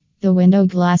The window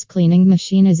glass cleaning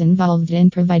machine is involved in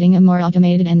providing a more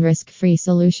automated and risk-free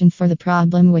solution for the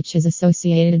problem which is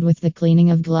associated with the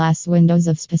cleaning of glass windows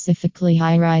of specifically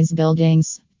high-rise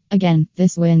buildings. Again,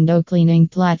 this window cleaning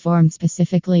platform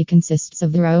specifically consists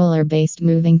of the roller-based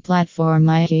moving platform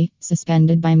IE,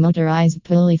 suspended by motorized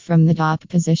pulley from the top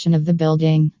position of the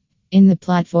building. In the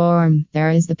platform, there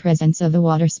is the presence of a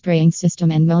water spraying system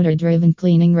and motor-driven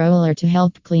cleaning roller to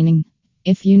help cleaning.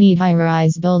 If you need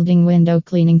high-rise building window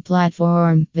cleaning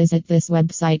platform, visit this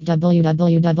website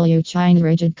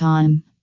www.chinarigid.com.